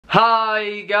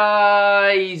Hi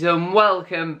guys and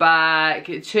welcome back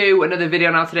to another video.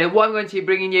 Now today what I'm going to be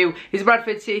bringing you is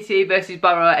Bradford City versus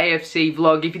Barrow AFC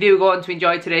vlog. If you do go on to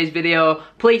enjoy today's video,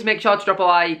 please make sure to drop a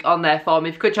like on there for me.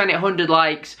 If you could try and hit 100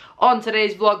 likes on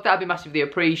today's vlog, that'd be massively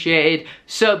appreciated.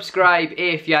 Subscribe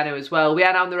if you are new as well. We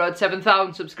are now on the road to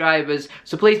 7,000 subscribers,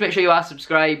 so please make sure you are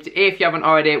subscribed if you haven't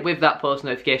already with that post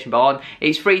notification bell on.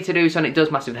 It's free to do so and it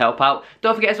does massively help out.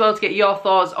 Don't forget as well to get your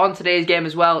thoughts on today's game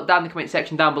as well down in the comment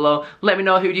section down below. Let me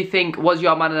know who do you think was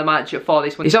your man of the match for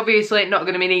this one. It's obviously not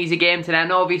going to be an easy game today. I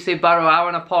know obviously Barrow are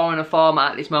on a poor form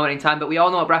at this moment in time, but we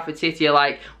all know what Bradford City are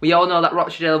like. We all know that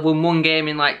Rochdale have won one game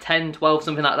in like 10, 12,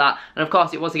 something like that, and of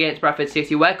course it was against Bradford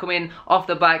City. We're coming off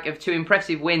the back of two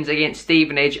impressive wins against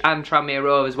Stevenage and Tranmere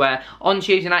Rovers, where on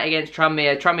Tuesday night against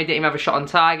Tranmere didn't even have a shot on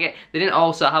target. They didn't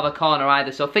also have a corner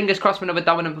either, so fingers crossed for another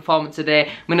dominant performance today.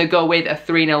 I'm going to go with a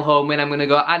 3-0 home win. I'm going to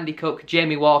go Andy Cook,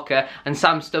 Jamie Walker and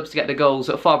Sam Stubbs to get the goals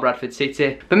for Bradford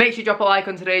City. But make sure you drop a like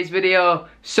on today's video,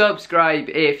 subscribe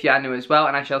if you are new as well,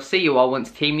 and I shall see you all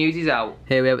once team news is out.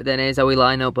 Here we have it then, here's how we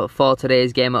line up for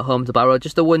today's game at home to Barrow.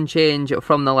 Just a one change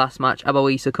from the last match.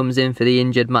 Aboisa comes in for the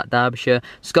injured Matt Derbyshire.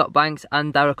 Scott Banks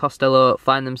and Dara Costello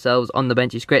find themselves on the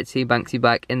bench. It's great to see Banksy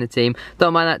back in the team.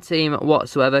 Don't mind that team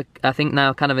whatsoever. I think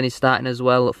now Canavan is starting as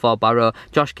well for Barrow.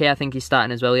 Josh Kay I think he's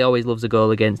starting as well. He always loves a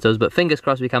goal against us, but fingers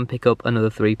crossed we can pick up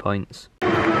another 3 points.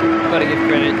 Got to give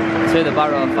credit to the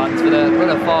Barrow fans for the run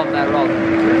of form they're on,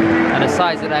 and the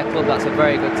size of their club. That's a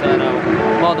very good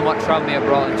turnout, more than what Tranmere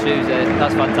brought on Tuesday.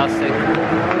 That's fantastic.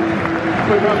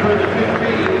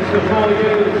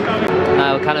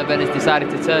 Now Canavan has decided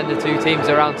to turn the two teams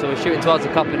around, so we're shooting towards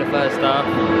the cop in the first half.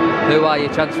 Who are you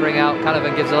transferring out?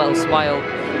 Canavan gives a little smile.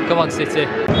 Come on City.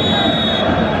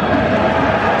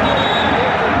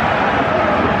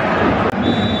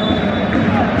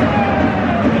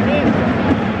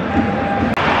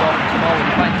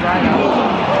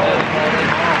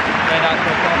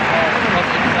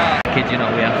 Kid, you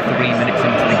know, we are 3 minutes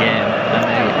into the game and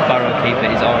the Barrow keeper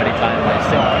is already timed by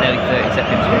nearly 30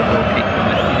 seconds for a goal kick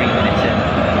when we're 3 minutes in.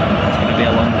 It's going to be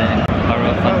a long day.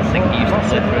 Barrow fans think he used to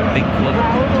play for a big club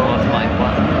towards my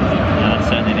plan. That's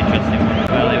certainly an interesting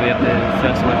one. Well, here we have the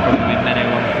first one probably with many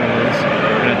one for us.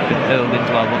 We're going to be hurled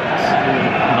into our box.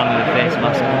 Man with a face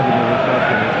mask.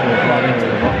 Ball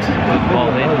into the box. Good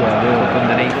ball in. Look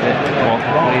underneath it.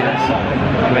 Walker clears.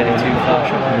 Ready too far.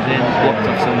 Shot comes in. Blocked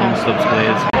off someone. Stubbs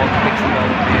clears. Walker picks the ball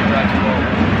up here. Drives the ball.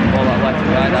 Ball out left to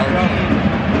right out.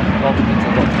 Walker into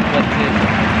the box. Deflected.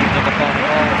 Gives up a corner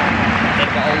ball.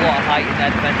 They've got a lot of height in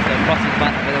their defence. So crosses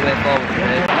back for the way forward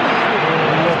today.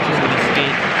 Just going to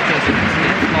skid. Just going to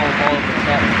skid. Small ball at the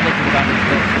top. Looking back and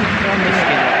stuff. Just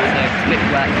skid up. It's a bit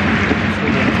wet.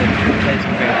 Struggling to play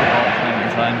some great football at this moment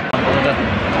in time. Oliver.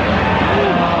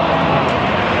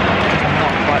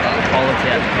 Not quite that quality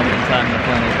at this moment in time in the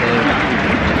final third.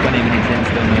 20 minutes in,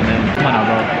 still 0-0. Come on now,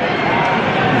 Rob.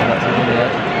 That's a good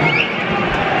word.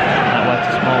 That left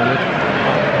to Smallwood.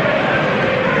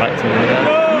 Back to Oliver.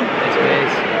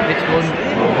 Space. This one.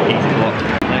 Easy block.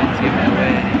 Now to give it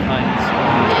away and he finds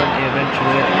 20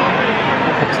 eventually.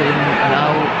 Cuts in and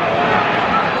out.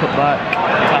 Cut back.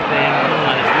 Tap in.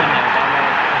 And it's 1-0.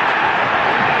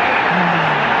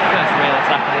 First real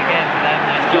attack of the game for them.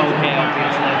 Nice goal here,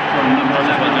 obviously.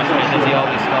 As he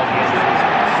always scores against us.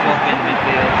 Swap in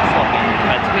midfield, swap in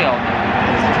defence. We all know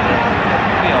it.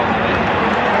 We all know it.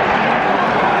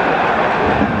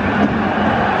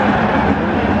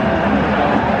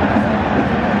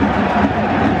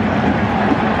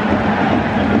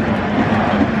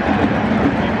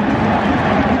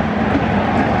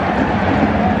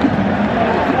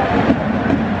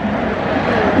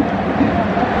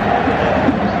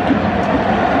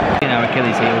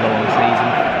 Achilles heel the whole season,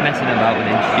 messing about with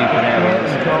him, stupid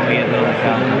areas, weird little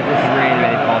account,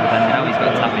 really poor defending. Now he's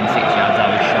got a tap in 6 yards,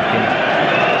 that was shocking.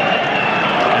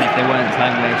 And if they weren't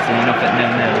time wasting enough at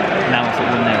 0-0, now it's at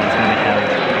 1-0, it's going to be hell.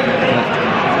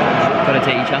 But got to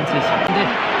take your chances.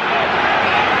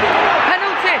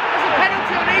 Penalty! There's a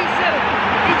penalty on Eason!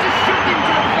 He just shoved him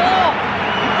to the floor!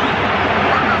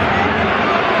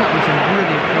 That was a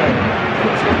brilliant play.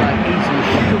 Puts it like easily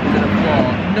shoved to the floor,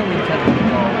 no intent on the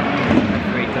ball.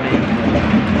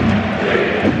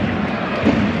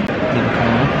 Another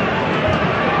corner.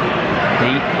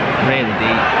 Deep, really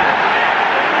deep.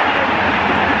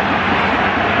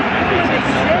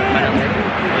 Taking over a penalty.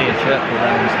 Clear Churchill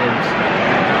there on Stubbs.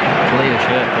 Clear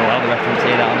Churchill, how the referee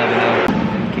say that I'll never know.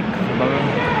 Kick for Barrow.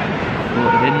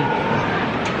 But he didn't.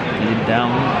 He did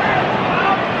down.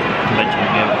 Eventually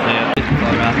be able to clear. Just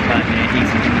before half time,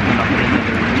 Dickson can come back with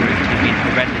another injury. He's been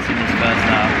horrendous in this first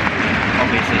half.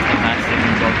 obviously it's not nice to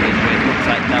see but it looks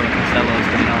like Darren Costello's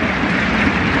coming on.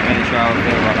 Not really sure how I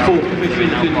feel about that. Fourth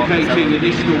officials indicating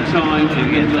additional time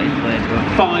in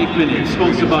 5 minutes,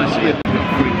 sponsored by Smith.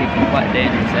 Free kick in quite a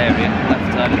dangerous area, left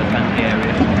side of the penalty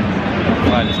area.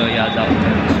 5 or so yards out of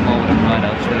it, Small and right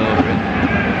out straight over it.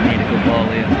 Need a good ball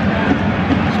here.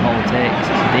 Small takes,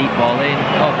 it's a deep ball in.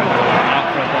 Oh, out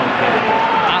for a goal kick.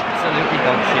 Absolutely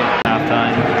dog shit. Half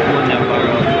time, 1-0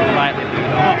 Barrow, rightly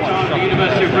moved on.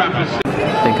 University of Bradford.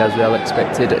 I think as we all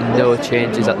expected, no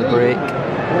changes at the break.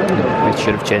 We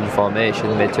should have changed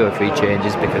formation, made 2 or 3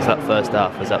 changes because that first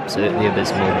half was absolutely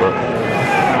abysmal, but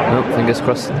well, fingers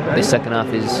crossed this second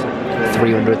half is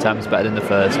 300 times better than the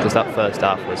first, because that first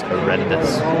half was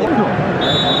horrendous.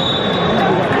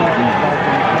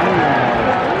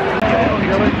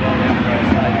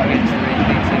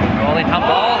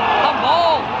 Handball!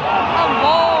 Handball!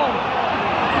 Handball!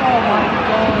 Oh my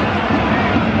god!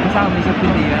 His arm is up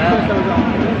in the air.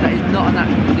 That is not a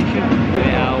natural position.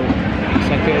 Out,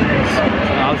 seconds.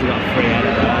 How's he got a free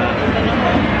header there?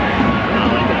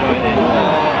 I'll end up going in.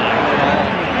 Oh my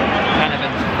god.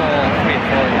 Canavan's 3 or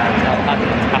 4 yards out.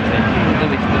 Adams happened.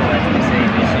 Lewis nowhere to be seen.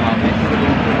 He somehow missed.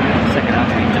 Second half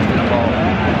being just the ball.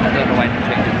 I don't know why he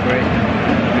took the break.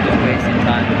 We're just wasting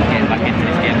time getting back into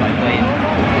this game by playing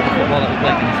the football that we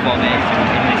played in this formation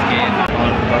in this game.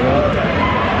 On Barrow.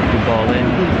 Good ball in.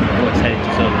 Oh, it's headed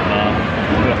just over the bar.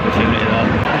 Good opportunity there.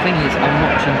 The thing is, I'm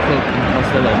watching Cook and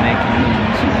Costello making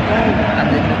moves, and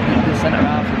the centre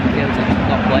half of the field is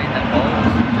not playing them balls.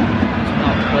 It's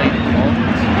not playing it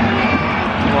forwards.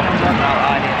 Walking out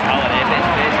idea to Holiday, a bit of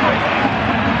space for it.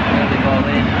 Early ball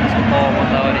in, it's a 4-1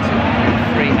 though, and it's a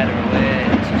free header away.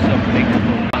 It's just so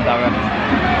predictable. Barrow,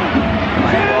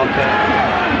 Mike Walker,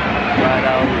 right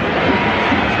out,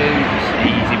 Hughes.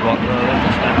 Easy block though, they're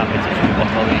just going to have to block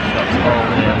all these shots all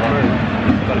day long.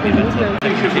 It's got to be better.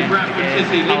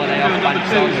 Holiday off bank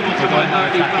song, we're going more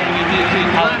attacking. Holiday has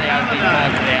been called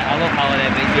today. I love Holiday,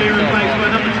 but he's been so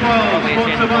probably a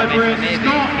change of formation, maybe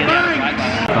get it out right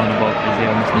back. On the ball, because he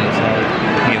almost near side.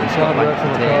 Hughes got back to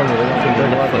take,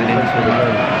 left foot into the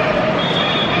goal.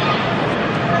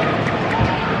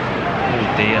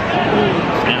 Dear.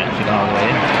 It's going to actually go all the way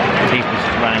in. The keeper's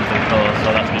just ran into the post, so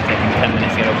that's going to take him 10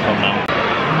 minutes to get up from now.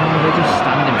 Oh, they just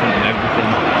stand in front of everything.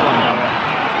 Go on, Darren.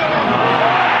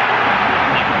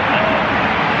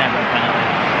 Never a penalty.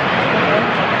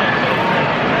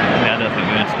 I don't think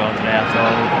we're going to score today at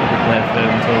all. We'll play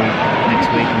through until next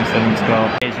week and still won't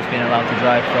score. He's just been allowed to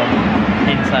drive from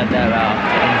inside their half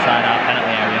to inside our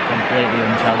penalty area completely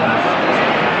unchallenged.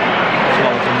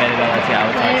 Swallows and made it all to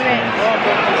our tight space.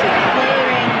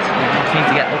 We just need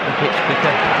to get up the pitch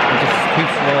quicker. We're just too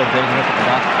slow building up at the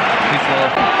back. Too slow.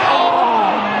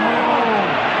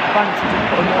 Bantams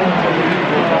put an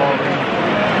unbelievable ball in.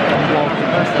 And Walker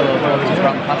Costello just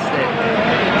ran past it.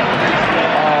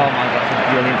 Oh my god, it's a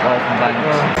brilliant ball from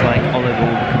Banks. It's like Oliver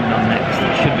will be coming on next.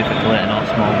 It should be for Clayton or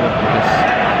Smallwood, because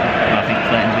I think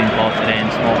Clayton's been bought today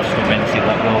and Smallwood's struggling to see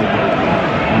that goal, but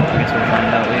I guess we'll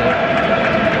find out here.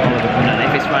 Oliver coming on.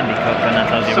 If it's Randy Cook, then that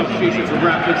tells you everything you need to know.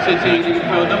 Bradford City,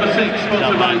 number 6,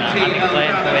 sponsored by Having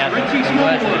played for the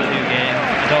worst of the 2 games,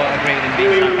 I don't agree with him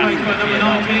being sarcastic number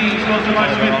 19, sponsored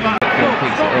by Smith. Phil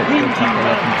picks it up, good tackle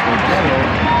there from Tubbs.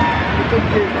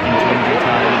 Into injury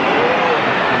time.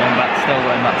 Still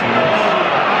going back to Lewis.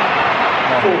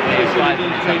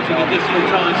 Additional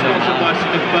time sponsored by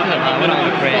Smith. We're not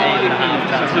going to create 8.5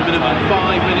 That's a minimum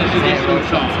 5 minutes additional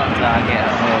time. On target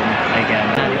at home again.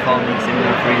 94 minutes in the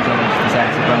referee zone, just decided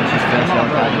to branch his first one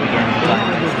card at the end of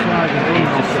the time.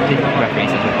 He's just the referee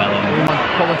says we're belling.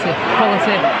 Quality,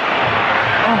 quality.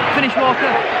 Oh, finish Walker.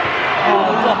 Oh,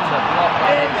 what a block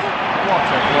that is. What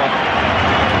a block.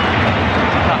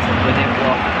 That's a brilliant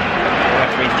block. The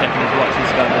referee's checking his watch,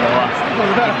 he's got to the last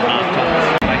half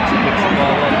chance. Banks picks the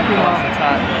ball up, pass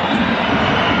attack,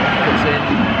 puts in,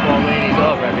 ball in, he's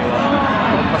over everyone.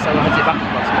 Costello heads it back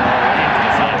across the ball, into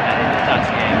the side netting, that's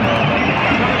game over.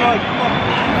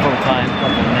 Full time,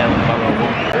 0 Barrow 1.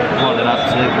 What an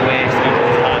absolute waste of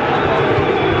time.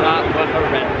 That was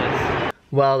horrendous.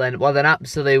 Well then, what an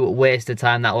absolute waste of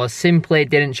time that was. Simply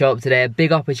didn't show up today. A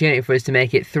big opportunity for us to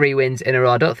make it 3 wins in a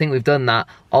row. I don't think we've done that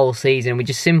all season. We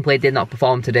just simply did not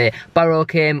perform today. Barrow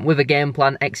came with a game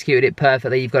plan, executed it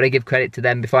perfectly. You've got to give credit to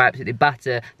them before I absolutely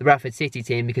batter the Bradford City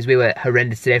team, because we were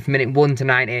horrendous today. From minute 1 to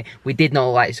 90, we did not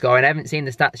look like scoring. I haven't seen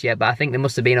the stats yet, but I think there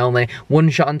must have been only 1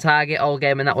 shot on target all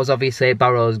game, and that was obviously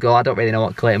Barrow's goal. I don't really know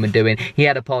what Clayton were doing. He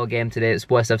had a poor game today. It's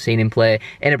the worst I've seen him play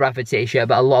in a Bradford City shirt,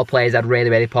 but a lot of players had really,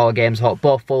 really poor games.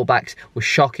 Both full-backs were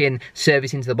shocking.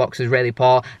 Service into the box was really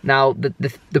poor. Now,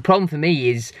 the problem for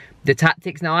me is the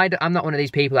tactics. Now, I'm not one of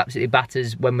these people who absolutely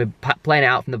batters when we're playing it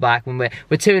out from the back. When we're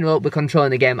 2-0 up, we're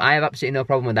controlling the game. I have absolutely no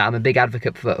problem with that. I'm a big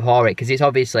advocate for it because it's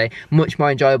obviously much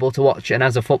more enjoyable to watch. And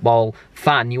as a football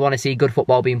fan, you want to see good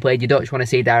football being played. You don't just want to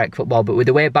see direct football. But with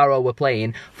the way Barrow were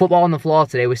playing, football on the floor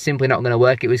today was simply not going to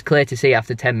work. It was clear to see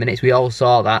after 10 minutes. We all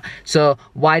saw that. So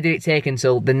why did it take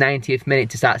until the 90th minute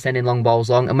to start sending long balls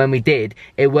long? And when we did,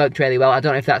 it worked really well. I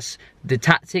don't know if that's the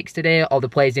tactics today or the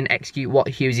players didn't execute what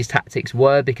Hughes' tactics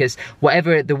were, because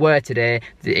whatever they were today,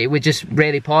 it was just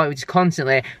really poor. It was just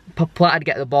constantly Platt would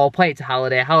get the ball, play it to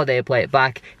Halliday would play it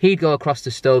back, he'd go across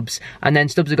to Stubbs, and then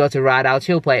Stubbs would go to Rideout,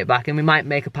 he'll play it back, and we might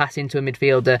make a pass into a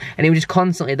midfielder, and it was just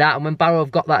constantly that. And when Barrow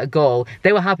got that goal,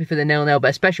 they were happy for the 0-0, but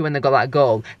especially when they got that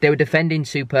goal, they were defending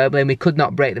superbly and we could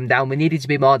not break them down. We needed to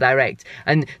be more direct.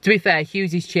 And to be fair,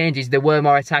 Hughes' changes, they were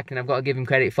more attacking. I've got to give him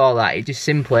credit for that. It just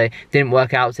simply didn't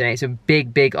work out today. It's a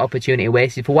big opportunity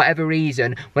wasted. For whatever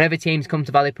reason, whenever teams come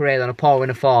to Valley Parade on a poor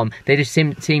winner form, they just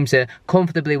seem to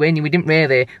comfortably win. We didn't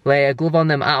really lay a glove on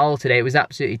them at all today. It was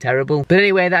absolutely terrible. But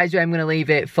anyway, that is where I'm going to leave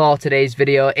it for today's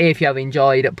video. If you have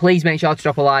enjoyed, please make sure to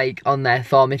drop a like on there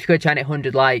for me. If you could try and hit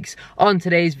 100 likes on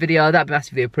today's video, that'd be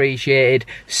massively appreciated.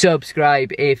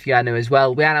 Subscribe if you are new as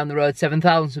well. We are on the road to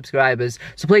 7,000 subscribers,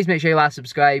 so please make sure you are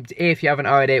subscribed if you haven't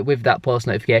already, with that post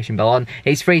notification bell on.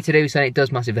 It's free to do so and it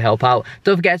does massively help out.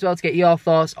 Don't forget as well to get your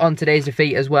thoughts on today's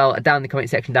defeat as well down in the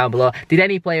comment section down below. Did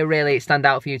any player really stand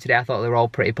out for you today? I thought they were all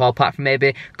pretty poor, apart from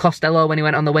maybe Costello when he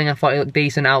went on the wing. I thought he looked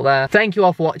decent out there. Thank you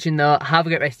all for watching though. Have a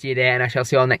great rest of your day, and I shall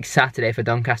see you all next Saturday for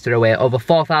Doncaster away. Over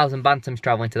 4,000 Bantams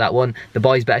travelling to that one. The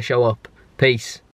boys better show up. Peace.